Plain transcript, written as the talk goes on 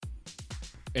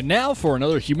And now for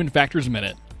another Human Factors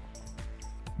Minute.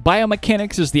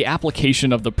 Biomechanics is the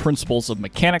application of the principles of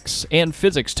mechanics and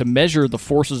physics to measure the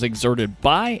forces exerted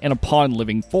by and upon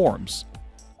living forms.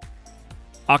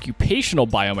 Occupational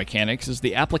biomechanics is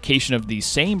the application of these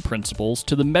same principles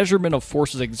to the measurement of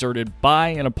forces exerted by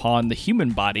and upon the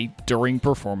human body during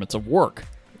performance of work.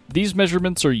 These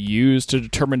measurements are used to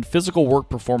determine physical work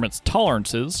performance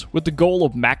tolerances with the goal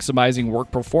of maximizing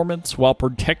work performance while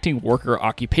protecting worker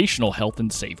occupational health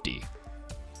and safety.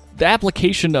 The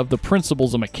application of the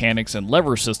principles of mechanics and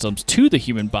lever systems to the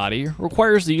human body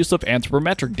requires the use of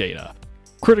anthropometric data,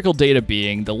 critical data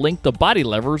being the length of body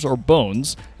levers or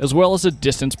bones, as well as the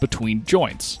distance between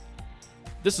joints.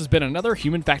 This has been another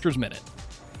Human Factors Minute.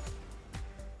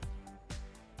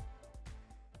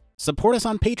 Support us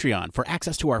on Patreon for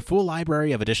access to our full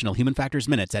library of additional Human Factors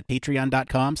Minutes at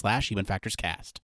patreon.com/HumanFactorsCast.